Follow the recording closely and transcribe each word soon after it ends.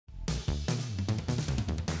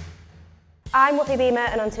I'm Bupe Bhima,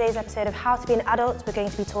 and on today's episode of How to Be an Adult, we're going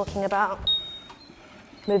to be talking about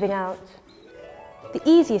moving out. The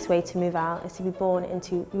easiest way to move out is to be born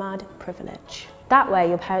into mad privilege. That way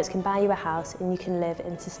your parents can buy you a house and you can live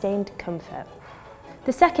in sustained comfort.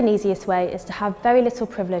 The second easiest way is to have very little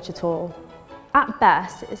privilege at all. At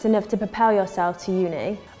best, it's enough to propel yourself to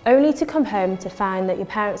uni, only to come home to find that your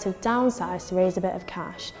parents have downsized to raise a bit of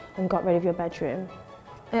cash and got rid of your bedroom.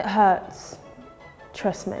 It hurts,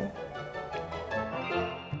 trust me.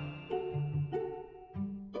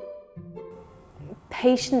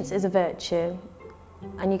 Patience is a virtue,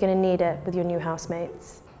 and you're going to need it with your new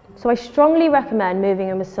housemates. So I strongly recommend moving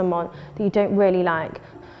in with someone that you don't really like.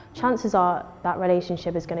 Chances are that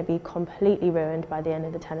relationship is going to be completely ruined by the end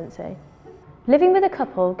of the tenancy. Living with a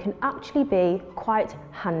couple can actually be quite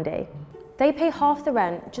handy. They pay half the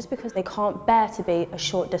rent just because they can't bear to be a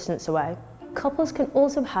short distance away. Couples can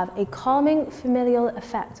also have a calming familial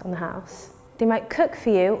effect on the house. They might cook for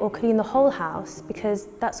you or clean the whole house because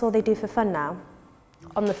that's all they do for fun now.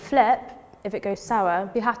 On the flip, if it goes sour,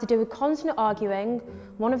 you have to do a constant arguing,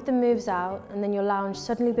 one of them moves out, and then your lounge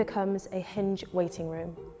suddenly becomes a Hinge waiting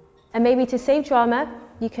room. And maybe to save drama,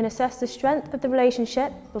 you can assess the strength of the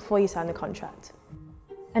relationship before you sign the contract.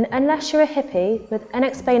 And unless you're a hippie with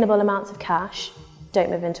unexplainable amounts of cash, don't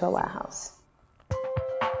move into a warehouse.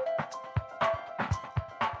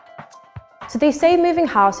 So they say moving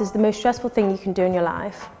house is the most stressful thing you can do in your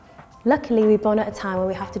life. Luckily, we're born at a time where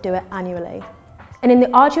we have to do it annually. And in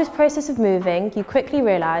the arduous process of moving, you quickly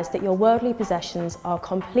realise that your worldly possessions are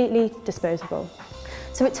completely disposable.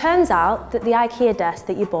 So it turns out that the IKEA desk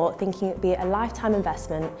that you bought thinking it would be a lifetime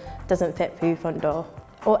investment doesn't fit for your front door,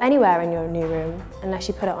 or anywhere in your new room, unless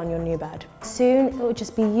you put it on your new bed. Soon it will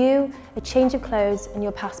just be you, a change of clothes and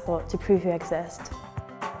your passport to prove you exist.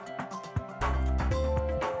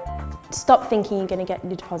 Stop thinking you're going to get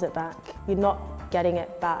your deposit back. You're not getting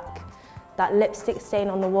it back. That lipstick stain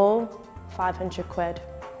on the wall, 500 quid.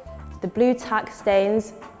 The blue tack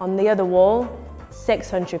stains on the other wall,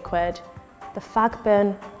 600 quid. The fag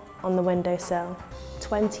burn on the windowsill,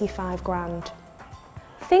 25 grand.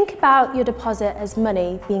 Think about your deposit as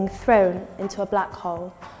money being thrown into a black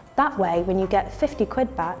hole. That way, when you get 50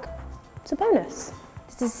 quid back, it's a bonus.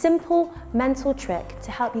 It's a simple mental trick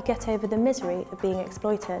to help you get over the misery of being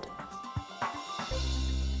exploited.